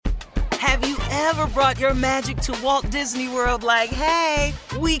Have you ever brought your magic to Walt Disney World like, hey,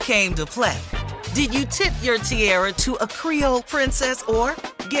 we came to play? Did you tip your tiara to a Creole princess or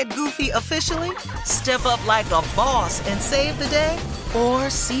get goofy officially? Step up like a boss and save the day? Or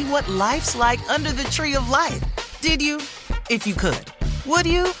see what life's like under the tree of life? Did you? If you could. Would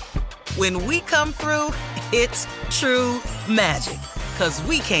you? When we come through, it's true magic. 'Cause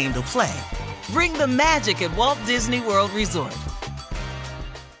we came to play. Bring the magic at Walt Disney World Resort.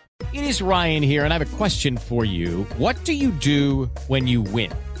 It is Ryan here, and I have a question for you. What do you do when you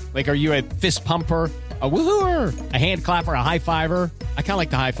win? Like, are you a fist pumper, a woo-hooer, a hand clapper, a high-fiver? I kind of like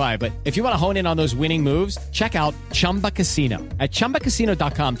the high-five, but if you want to hone in on those winning moves, check out Chumba Casino. At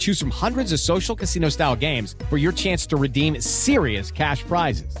ChumbaCasino.com, choose from hundreds of social casino-style games for your chance to redeem serious cash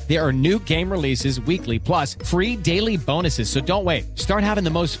prizes. There are new game releases weekly, plus free daily bonuses, so don't wait. Start having the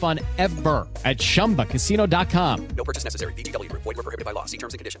most fun ever at ChumbaCasino.com. No purchase necessary. VGW Group. Void where prohibited by law. See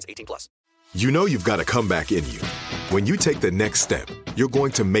terms and conditions. 18+. You know you've got a comeback in you. When you take the next step, you're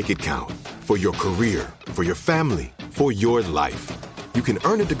going to make it count. For your career, for your family, for your life. You can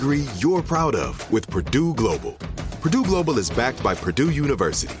earn a degree you're proud of with Purdue Global. Purdue Global is backed by Purdue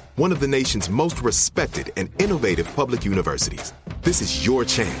University, one of the nation's most respected and innovative public universities. This is your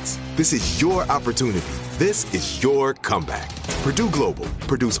chance. This is your opportunity. This is your comeback. Purdue Global,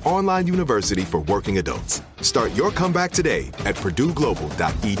 Purdue's online university for working adults. Start your comeback today at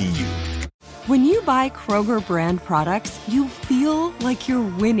purdueglobal.edu. When you buy Kroger brand products, you feel like you're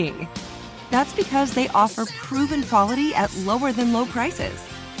winning. That's because they offer proven quality at lower than low prices.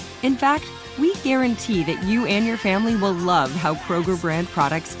 In fact, we guarantee that you and your family will love how Kroger brand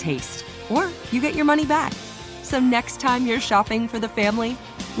products taste, or you get your money back. So next time you're shopping for the family,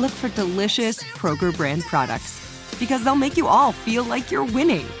 look for delicious Kroger brand products, because they'll make you all feel like you're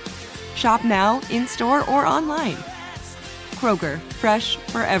winning. Shop now, in-store, or online. Kroger, fresh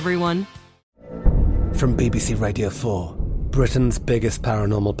for everyone. From BBC Radio 4, Britain's biggest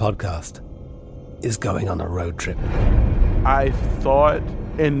paranormal podcast is going on a road trip. I thought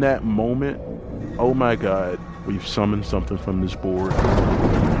in that moment, oh my God, we've summoned something from this board.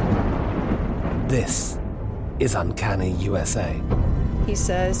 This is Uncanny USA. He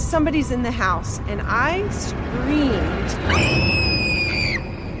says, somebody's in the house, and I screamed.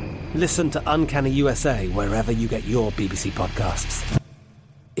 Listen to Uncanny USA wherever you get your BBC podcasts,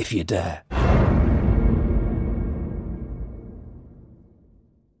 if you dare.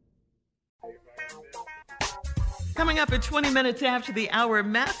 Coming up at 20 minutes after the hour,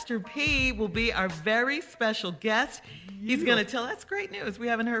 Master P will be our very special guest. He's going to tell us great news. We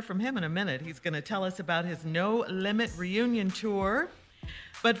haven't heard from him in a minute. He's going to tell us about his No Limit reunion tour.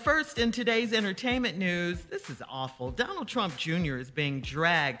 But first, in today's entertainment news, this is awful. Donald Trump Jr. is being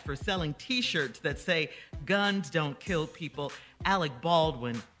dragged for selling T-shirts that say, "Guns don't kill people. Alec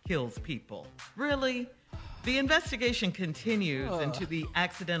Baldwin kills people." Really? The investigation continues into the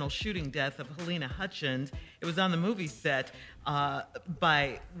accidental shooting death of Helena Hutchins. It was on the movie set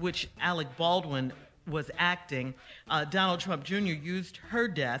by which Alec Baldwin was acting. Donald Trump Jr. used her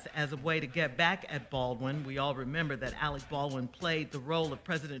death as a way to get back at Baldwin. We all remember that Alec Baldwin played the role of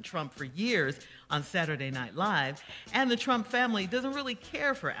President Trump for years on Saturday Night Live. And the Trump family doesn't really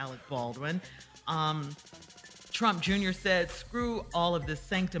care for Alec Baldwin. Trump Jr. said, "Screw all of this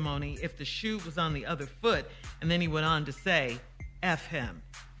sanctimony if the shoe was on the other foot." And then he went on to say, "F him."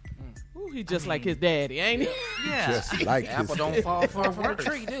 Ooh, he just like his daddy, ain't he? Yeah. Just like apple don't fall far from the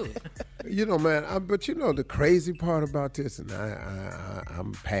tree, do it? You know, man, but you know the crazy part about this, and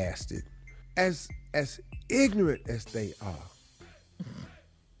I'm past it. As ignorant as they are,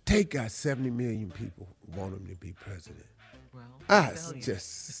 they got 70 million people who want him to be president. Well, it's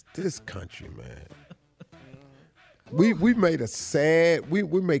just this country, man. We made a sad.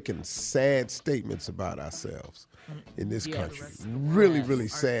 We're making sad statements about ourselves in this country. Really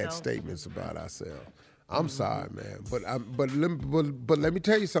sad statements about ourselves. I'm sorry, man, but let me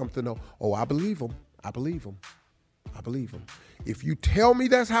tell you something though. Oh, I believe them. I believe them. If you tell me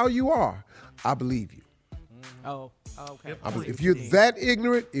that's how you are, I believe you. Oh, okay. If you're that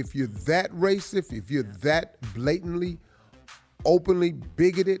ignorant, if you're that racist, if you're that blatantly, openly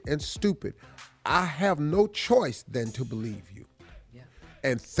bigoted and stupid, I have no choice than to believe you. Yeah.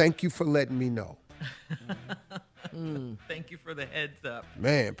 And thank you for letting me know. Thank you for the heads up.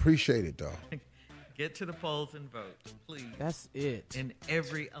 Man, appreciate it, dog. Get to the polls and vote, please. That's it. In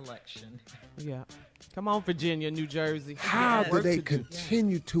every election. Yeah. Come on, Virginia, New Jersey. How do they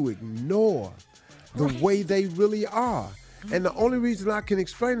continue to ignore the way they really are? And the only reason I can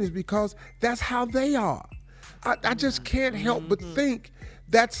explain is because that's how they are. I just can't help but think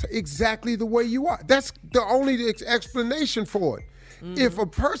that's exactly the way you are. That's the only explanation for it. If a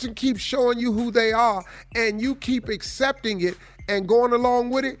person keeps showing you who they are and you keep accepting it and going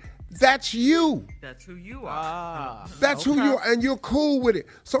along with it, that's you. That's who you are. That's who you are, and you're cool with it.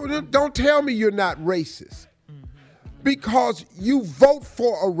 So don't tell me you're not racist. Because you vote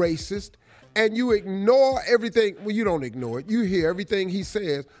for a racist and you ignore everything. Well, you don't ignore it. You hear everything he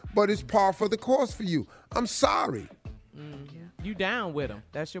says, but it's par for the course for you. I'm sorry. You down with him.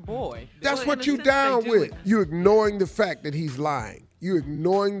 That's your boy. That's what you down with. You're ignoring the fact that he's lying. You're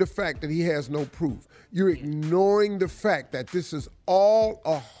ignoring the fact that he has no proof. You're ignoring the fact that this is all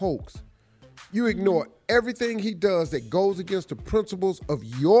a hoax. You ignore everything he does that goes against the principles of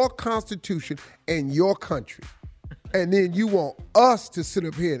your Constitution and your country. And then you want us to sit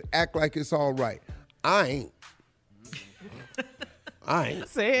up here and act like it's all right. I ain't.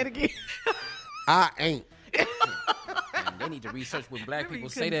 Say it again. I ain't. They need to research when black people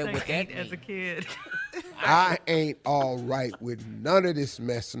say that with that as a kid. I ain't all right with none of this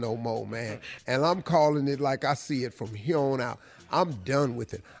mess no more, man. And I'm calling it like I see it from here on out. I'm done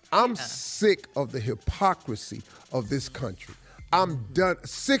with it. I'm sick of the hypocrisy of this country. I'm done.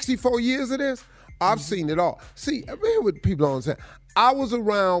 64 years of this, I've seen it all. See, I mean what people don't understand. I was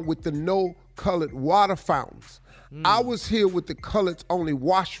around with the no-colored water fountains. I was here with the colors-only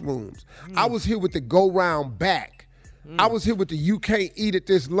washrooms. I was here with the go-round back. I was here with the you can't eat at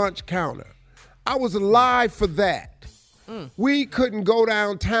this lunch counter. I was alive for that. We couldn't go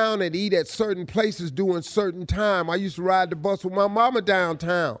downtown and eat at certain places during certain time. I used to ride the bus with my mama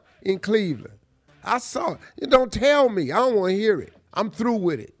downtown in Cleveland. I saw it. Don't tell me. I don't want to hear it. I'm through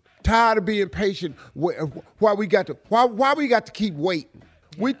with it. Tired of being patient. Why we got to keep waiting?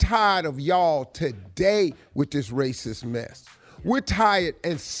 We're tired of y'all today with this racist mess. We're tired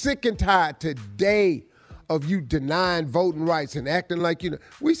and sick and tired today of you denying voting rights and acting like you know.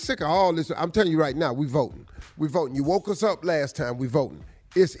 We sick of all this. I'm telling you right now, we voting. We voting. You woke us up last time, we voting.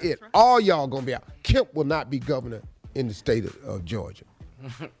 It's it. All y'all gonna be out. Kemp will not be governor in the state of Georgia.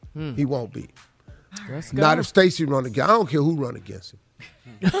 He won't be. Not if Stacey run against. I don't care who run against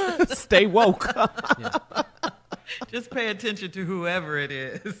him. Stay woke. Just pay attention to whoever it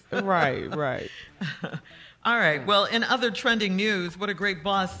is. Right. All right. Well, in other trending news, what a great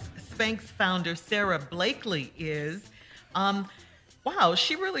boss Spanx founder Sara Blakely is. Wow,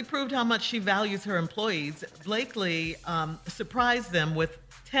 she really proved how much she values her employees. Blakely surprised them with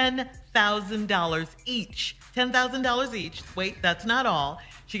 $10,000 each. $10,000 each. Wait, that's not all.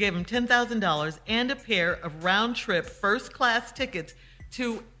 She gave them $10,000 and a pair of round-trip first-class tickets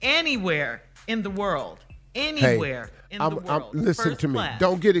to anywhere in the world. Anywhere in the world. Listen to me. Class.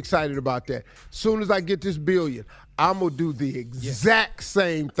 Don't get excited about that. Soon as I get this billion, I'm going to do the exact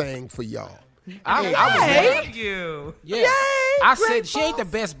same thing for y'all. I was Thank you. Yeah. Yay, I said great she ain't the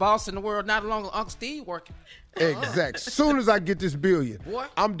boss. best boss in the world. Not long as Uncle Steve working. Exact. Soon as I get this billion, Boy.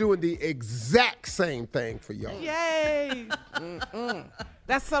 I'm doing the exact same thing for y'all. Yay.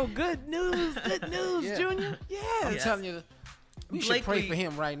 That's so good news. Good news, Yeah. Junior. I'm Yes. telling you, we should pray Blakely- for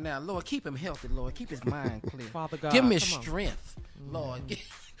him right now. Lord, keep him healthy, Lord. Keep his mind clear. Father God, give him his come on. strength, Lord.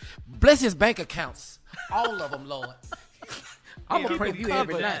 Bless his bank accounts. All of them, Lord. I'm going to pray for you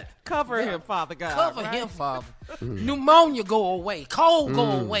every night. Cover him, Father God. Cover right? him, Father. Pneumonia go away. Cold go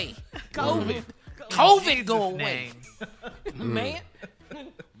away. COVID. COVID go Jesus' away. name. Man,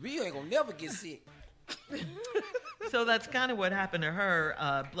 we ain't going to never get sick. So that's kind of what happened to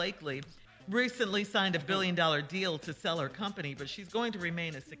her. Blakely recently signed $1 billion deal to sell her company, but she's going to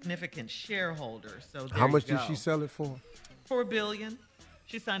remain a significant shareholder. So there How much you did go. she sell it for? For $1 billion.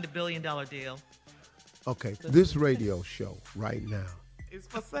 She signed $1 billion deal. Okay, this radio show right now, It's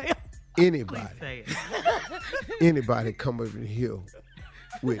for sale. anybody Please say it. anybody come over here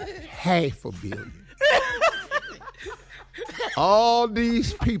with $500 million. All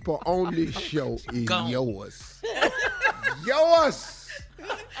these people on this show is yours. Yours.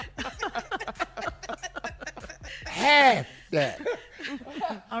 Half that.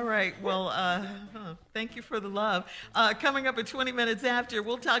 All right. Well, thank you for the love. Coming up at 20 minutes after,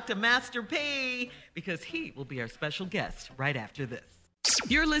 we'll talk to Master P because he will be our special guest right after this.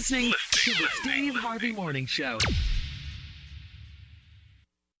 You're listening to the Steve Harvey Morning Show.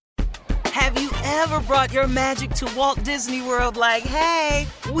 Have you ever brought your magic to Walt Disney World like, hey,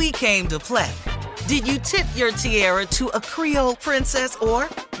 we came to play? Did you tip your tiara to a Creole princess or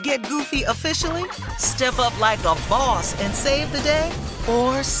get goofy officially? Step up like a boss and save the day?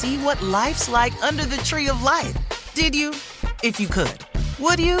 Or see what life's like under the tree of life? Did you? If you could.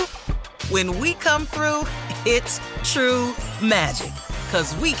 Would you? When we come through, it's true magic.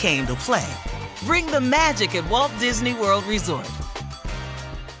 'Cause we came to play. Bring the magic at Walt Disney World Resort.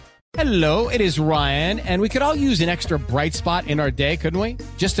 Hello, it is Ryan, and we could all use an extra bright spot in our day, couldn't we?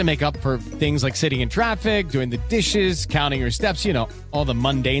 Just to make up for things like sitting in traffic, doing the dishes, counting your steps, you know, all the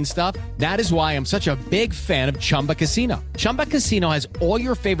mundane stuff. That is why I'm such a big fan of Chumba Casino. Chumba Casino has all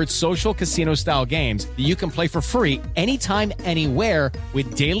your favorite social casino-style games that you can play for free anytime, anywhere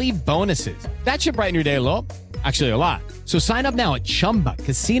with daily bonuses. That should brighten your day a little. Actually, a lot. So sign up now at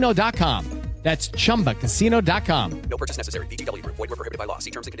ChumbaCasino.com. That's ChumbaCasino.com. No purchase necessary. VGW Group. Void where prohibited by law. See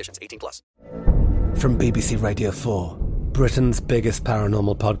terms and conditions. 18+. From BBC Radio 4, Britain's biggest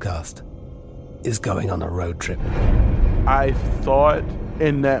paranormal podcast is going on a road trip. I thought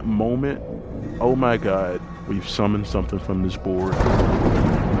in that moment, oh my God, we've summoned something from this board.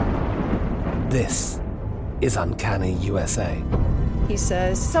 This is Uncanny USA. He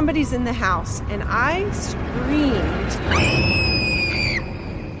says, somebody's in the house, and I screamed.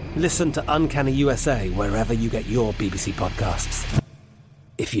 Listen to Uncanny USA wherever you get your BBC podcasts,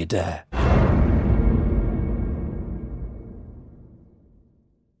 if you dare.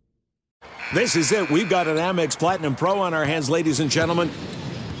 This is it. We've got an Amex Platinum Pro on our hands, ladies and gentlemen.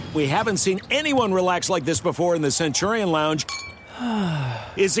 We haven't seen anyone relax like this before in the Centurion Lounge.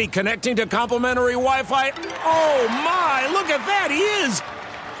 Is he connecting to complimentary Wi-Fi? Oh, my! Look at that! He is!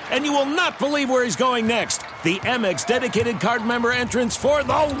 And you will not believe where he's going next. The Amex dedicated card member entrance for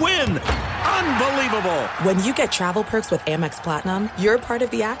the win. Unbelievable. When you get travel perks with Amex Platinum, you're part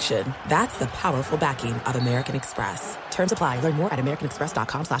of the action. That's the powerful backing of American Express. Terms apply. Learn more at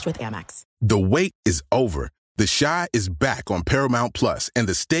americanexpress.com/withAmex. The wait is over. The Chi is back on Paramount Plus, and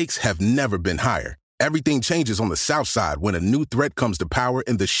the stakes have never been higher. Everything changes on the South Side when a new threat comes to power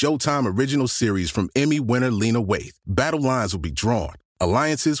in the Showtime original series from Emmy winner Lena Waithe. Battle lines will be drawn.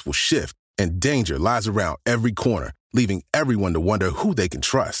 Alliances will shift, and danger lies around every corner, leaving everyone to wonder who they can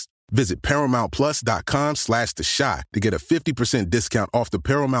trust. Visit ParamountPlus.com/The Chi to get a 50% discount off the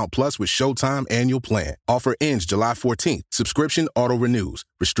Paramount Plus with Showtime annual plan. Offer ends July 14th. Subscription auto-renews.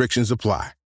 Restrictions apply.